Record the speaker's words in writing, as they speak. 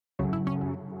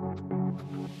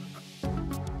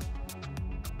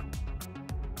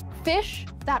fish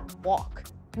that walk,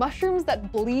 mushrooms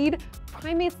that bleed,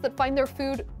 primates that find their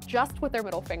food just with their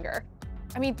middle finger.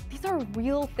 I mean, these are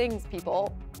real things,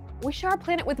 people. We share our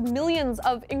planet with millions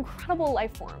of incredible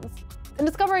life forms. And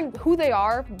discovering who they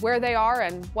are, where they are,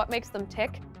 and what makes them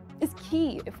tick is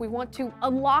key if we want to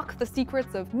unlock the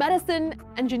secrets of medicine,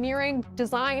 engineering,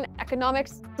 design,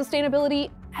 economics, sustainability,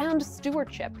 and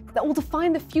stewardship that will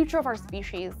define the future of our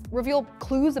species, reveal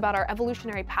clues about our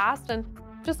evolutionary past, and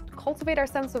just cultivate our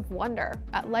sense of wonder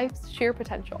at life's sheer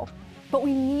potential. But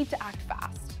we need to act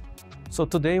fast. So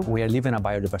today we are living a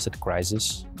biodiversity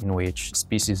crisis in which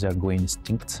species are going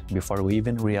extinct before we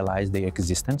even realize their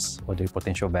existence or their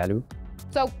potential value.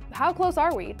 So how close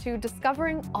are we to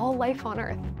discovering all life on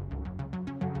Earth?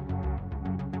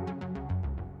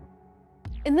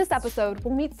 In this episode,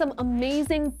 we'll meet some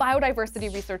amazing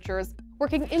biodiversity researchers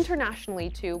working internationally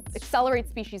to accelerate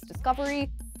species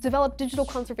discovery, develop digital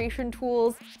conservation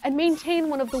tools, and maintain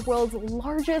one of the world's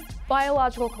largest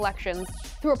biological collections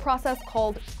through a process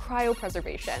called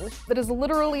cryopreservation that is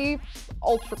literally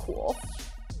ultra cool.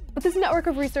 But this network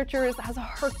of researchers has a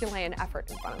Herculean effort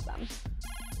in front of them.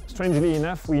 Strangely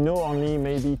enough, we know only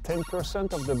maybe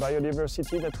 10% of the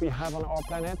biodiversity that we have on our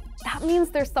planet. That means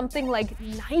there's something like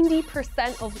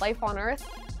 90% of life on Earth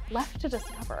left to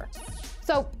discover.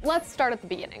 So let's start at the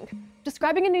beginning.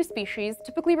 Describing a new species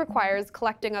typically requires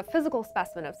collecting a physical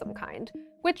specimen of some kind,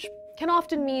 which can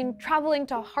often mean traveling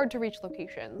to hard-to-reach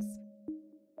locations.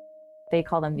 They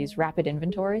call them these rapid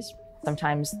inventories.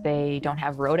 Sometimes they don't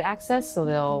have road access, so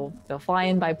they'll fly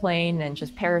in by plane and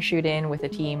just parachute in with a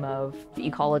team of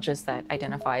ecologists that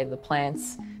identify the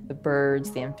plants, the birds,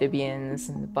 the amphibians,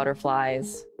 and the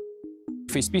butterflies.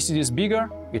 If a species is bigger,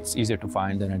 it's easier to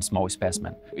find than a small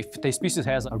specimen. If the species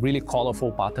has a really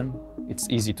colorful pattern, it's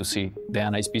easy to see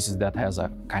than a species that has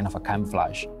a kind of a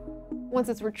camouflage. Once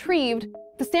it's retrieved,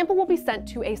 the sample will be sent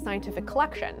to a scientific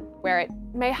collection, where it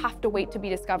may have to wait to be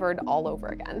discovered all over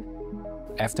again.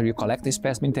 After you collect the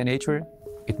specimen into nature,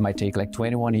 it might take like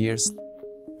 21 years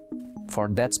for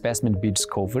that specimen to be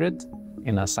discovered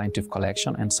in a scientific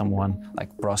collection and someone like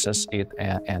process it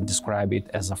and describe it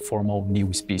as a formal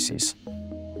new species.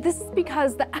 This is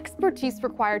because the expertise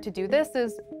required to do this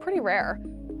is pretty rare.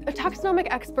 A taxonomic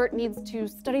expert needs to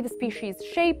study the species'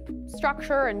 shape,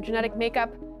 structure, and genetic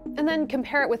makeup, and then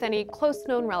compare it with any close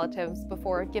known relatives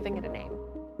before giving it a name.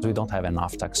 We don't have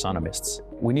enough taxonomists.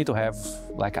 We need to have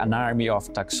like an army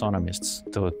of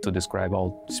taxonomists to describe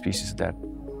all species that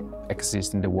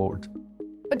exist in the world.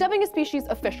 But dubbing a species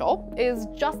official is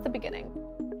just the beginning.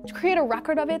 To create a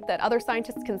record of it that other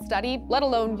scientists can study, let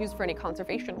alone use for any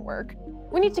conservation work,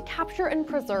 we need to capture and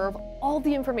preserve all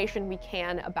the information we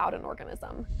can about an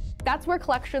organism. That's where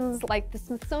collections like the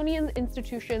Smithsonian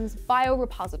Institution's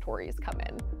biorepositories come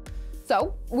in.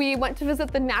 So we went to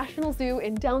visit the National Zoo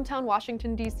in downtown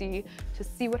Washington, D.C. to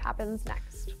see what happens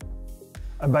next.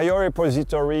 A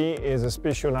biorepository is a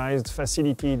specialized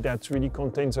facility that really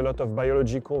contains a lot of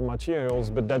biological materials,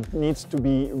 but that needs to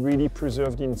be really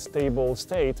preserved in stable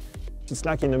state. It's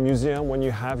like in a museum when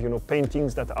you have,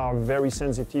 paintings that are very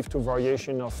sensitive to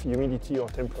variation of humidity or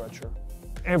temperature.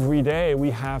 Every day we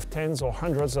have tens or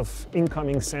hundreds of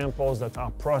incoming samples that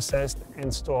are processed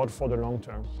and stored for the long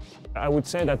term. I would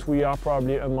say that we are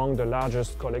probably among the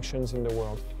largest collections in the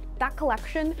world. That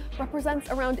collection represents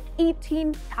around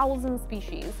 18,000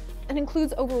 species and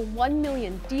includes over 1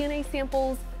 million DNA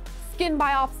samples, skin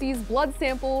biopsies, blood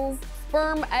samples,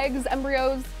 sperm, eggs,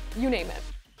 embryos, you name it.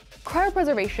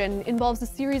 Cryopreservation involves a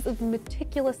series of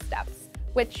meticulous steps,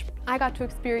 which I got to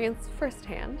experience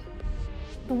firsthand.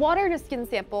 The water in a skin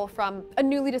sample from a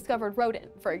newly discovered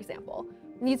rodent, for example,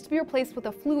 needs to be replaced with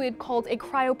a fluid called a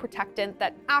cryoprotectant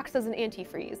that acts as an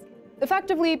antifreeze,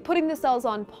 effectively putting the cells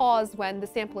on pause when the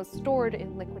sample is stored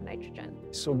in liquid nitrogen.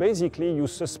 So basically you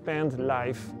suspend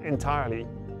life entirely,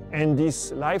 and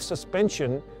this life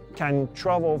suspension can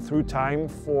travel through time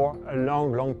for a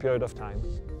long, long period of time.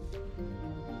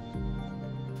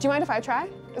 Do you mind if I try?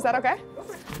 Is that okay?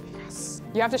 Yes.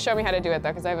 You have to show me how to do it though,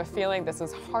 because I have a feeling this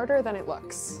is harder than it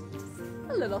looks.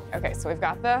 A little. Okay, so we've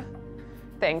got the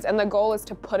things, and the goal is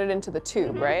to put it into the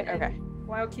tube, right? Okay.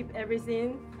 While keep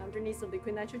everything underneath the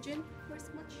liquid nitrogen for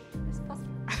as much as possible.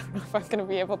 I don't know if I'm gonna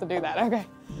be able to do that. Okay,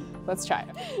 let's try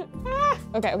it.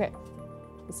 Okay.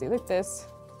 Let's see, like this.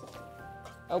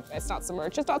 Oh, it's not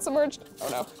submerged, it's not submerged. Oh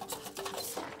no.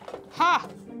 Ha!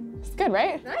 It's good,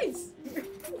 right? Nice.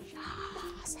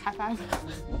 High five.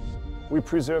 We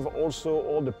preserve also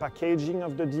all the packaging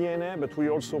of the DNA, but we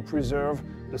also preserve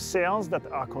the cells that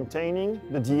are containing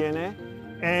the DNA,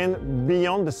 and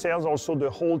beyond the cells also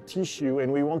the whole tissue,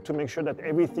 and we want to make sure that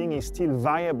everything is still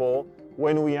viable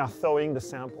when we are thawing the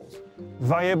samples.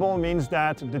 Viable means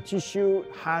that the tissue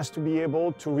has to be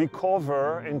able to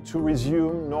recover and to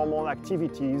resume normal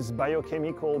activities,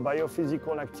 biochemical,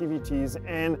 biophysical activities.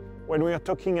 And when we are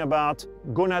talking about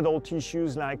gonadal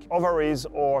tissues like ovaries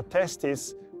or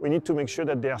testes, we need to make sure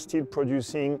that they are still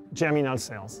producing germinal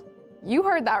cells. You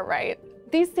heard that right.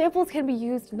 These samples can be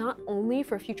used not only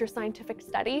for future scientific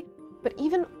study, but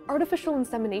even artificial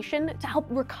insemination to help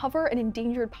recover an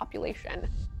endangered population.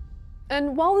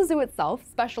 And while the zoo itself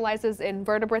specializes in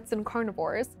vertebrates and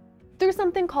carnivores, through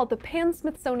something called the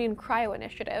Pan-Smithsonian Cryo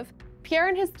Initiative, Pierre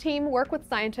and his team work with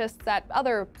scientists at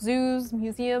other zoos,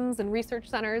 museums, and research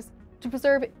centers to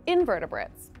preserve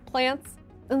invertebrates, plants,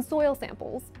 and soil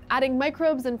samples, adding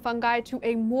microbes and fungi to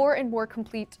a more and more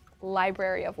complete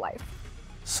library of life.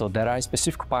 So there are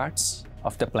specific parts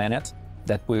of the planet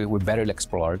that we better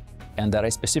explore. And there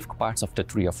are specific parts of the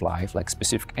tree of life, like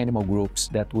specific animal groups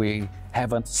that we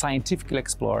haven't scientifically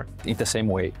explored in the same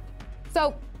way.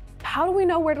 So how do we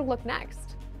know where to look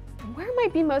next? Where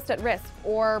might be most at risk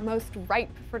or most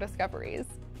ripe for discoveries?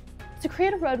 To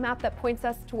create a roadmap that points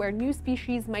us to where new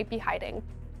species might be hiding,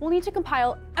 we'll need to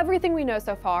compile everything we know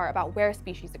so far about where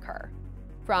species occur.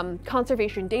 From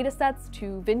conservation data sets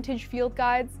to vintage field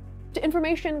guides, to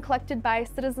information collected by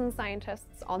citizen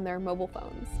scientists on their mobile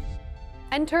phones.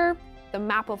 Enter the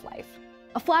Map of Life,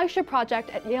 a flagship project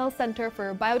at Yale Center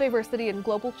for Biodiversity and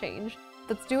Global Change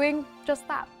that's doing just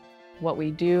that. What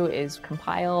we do is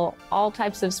compile all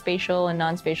types of spatial and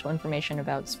non-spatial information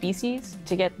about species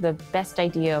to get the best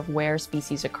idea of where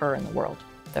species occur in the world.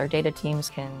 Our data teams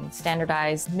can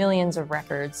standardize millions of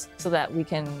records so that we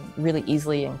can really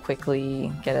easily and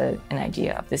quickly get an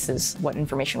idea of this is what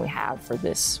information we have for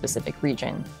this specific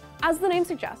region. As the name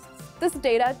suggests, this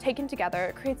data taken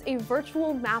together creates a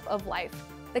virtual map of life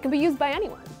that can be used by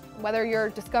anyone, whether you're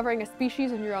discovering a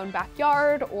species in your own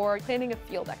backyard or planning a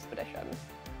field expedition.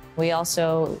 We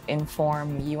also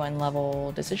inform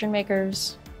UN-level decision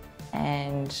makers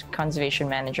and conservation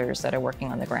managers that are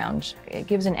working on the ground. It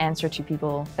gives an answer to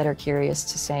people that are curious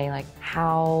to say, like,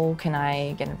 how can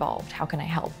I get involved? How can I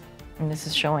help? And this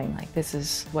is showing, like, this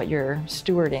is what you're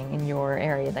stewarding in your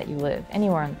area that you live,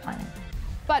 anywhere on the planet.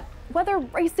 But whether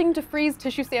racing to freeze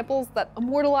tissue samples that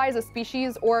immortalize a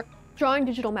species or drawing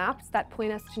digital maps that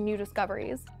point us to new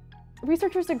discoveries,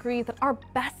 researchers agree that our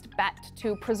best bet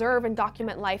to preserve and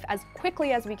document life as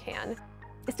quickly as we can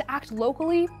is to act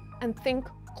locally and think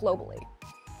globally.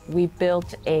 We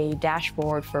built a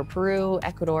dashboard for Peru,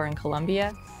 Ecuador, and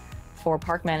Colombia for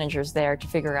park managers there to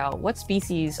figure out what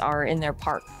species are in their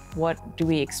park, what do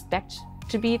we expect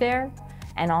to be there,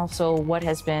 and also what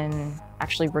has been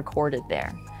actually recorded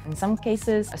there. In some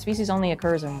cases, a species only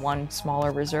occurs in one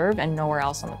smaller reserve and nowhere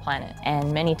else on the planet.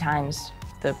 And many times,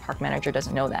 the park manager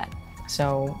doesn't know that.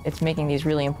 So it's making these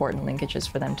really important linkages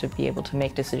for them to be able to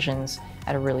make decisions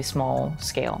at a really small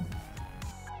scale.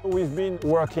 We've been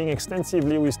working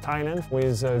extensively with Thailand,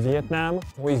 with Vietnam.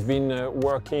 We've been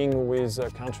working with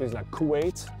countries like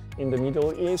Kuwait in the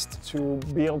Middle East to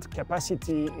build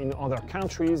capacity in other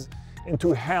countries and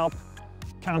to help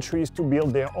countries to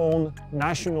build their own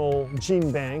national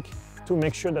gene bank to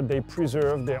make sure that they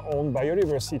preserve their own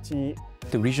biodiversity.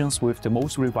 The regions with the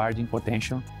most rewarding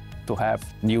potential to have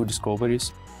new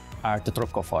discoveries are the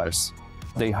tropical forests.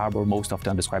 They harbor most of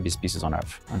the undescribed species on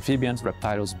Earth: amphibians,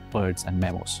 reptiles, birds, and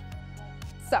mammals.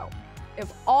 So,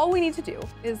 if all we need to do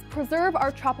is preserve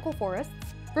our tropical forests,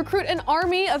 recruit an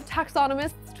army of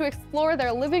taxonomists to explore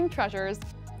their living treasures,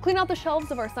 clean out the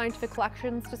shelves of our scientific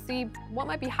collections to see what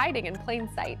might be hiding in plain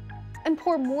sight, and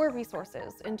pour more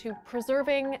resources into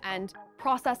preserving and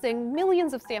processing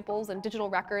millions of samples and digital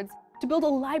records to build a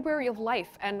library of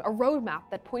life and a roadmap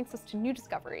that points us to new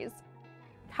discoveries.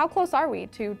 How close are we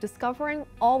to discovering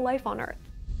all life on Earth?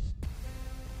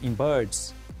 In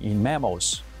birds, in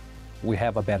mammals, we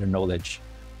have a better knowledge.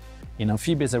 In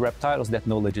amphibians and reptiles, that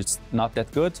knowledge is not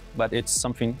that good, but it's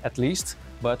something at least.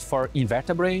 But for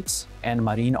invertebrates and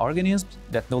marine organisms,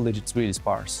 that knowledge is really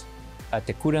sparse. At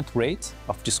the current rate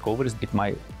of discoveries, it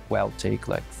might well take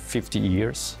like 50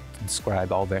 years to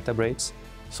describe all vertebrates.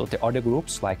 So the other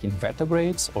groups, like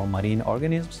invertebrates or marine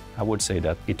organisms, I would say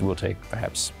that it will take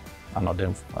perhaps another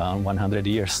 100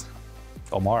 years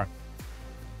or more.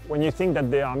 When you think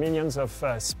that there are millions of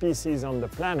species on the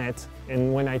planet,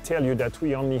 and when I tell you that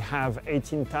we only have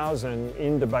 18,000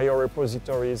 in the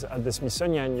biorepositories at the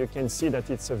Smithsonian, you can see that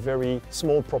it's a very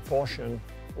small proportion.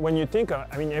 when you think, I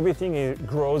mean, everything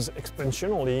grows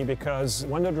exponentially because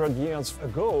 100 years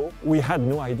ago, we had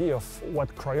no idea of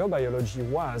what cryobiology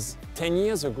was. 10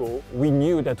 years ago, we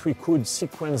knew that we could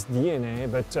sequence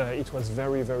DNA, but it was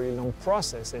very, very long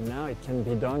process. And now it can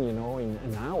be done, you know, in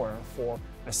an hour for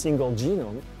a single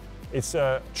genome. It's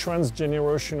a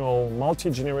transgenerational,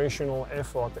 multi-generational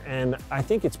effort, and I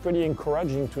think it's pretty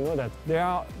encouraging to know that there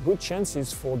are good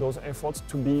chances for those efforts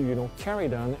to be, you know,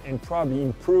 carried on and probably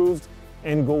improved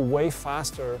and go way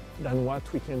faster than what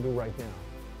we can do right now.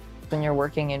 When you're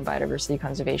working in biodiversity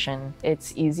conservation,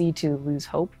 it's easy to lose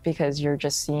hope because you're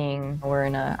just seeing we're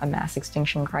in a mass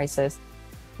extinction crisis.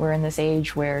 We're in this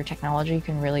age where technology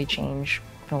can really change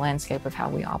the landscape of how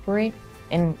we operate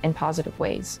in positive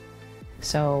ways.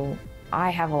 So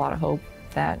I have a lot of hope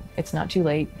that it's not too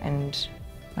late and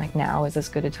like now is as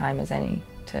good a time as any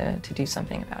to do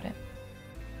something about it.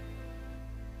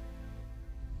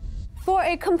 For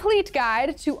a complete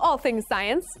guide to all things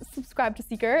science, subscribe to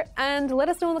Seeker and let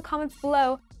us know in the comments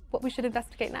below what we should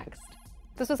investigate next.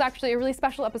 This was actually a really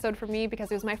special episode for me because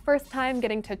it was my first time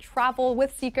getting to travel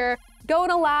with Seeker, go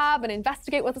in a lab and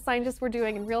investigate what the scientists were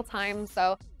doing in real time.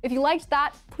 So if you liked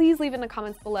that, please leave it in the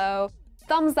comments below.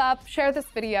 Thumbs up, share this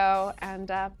video,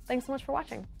 and thanks so much for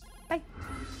watching. Bye.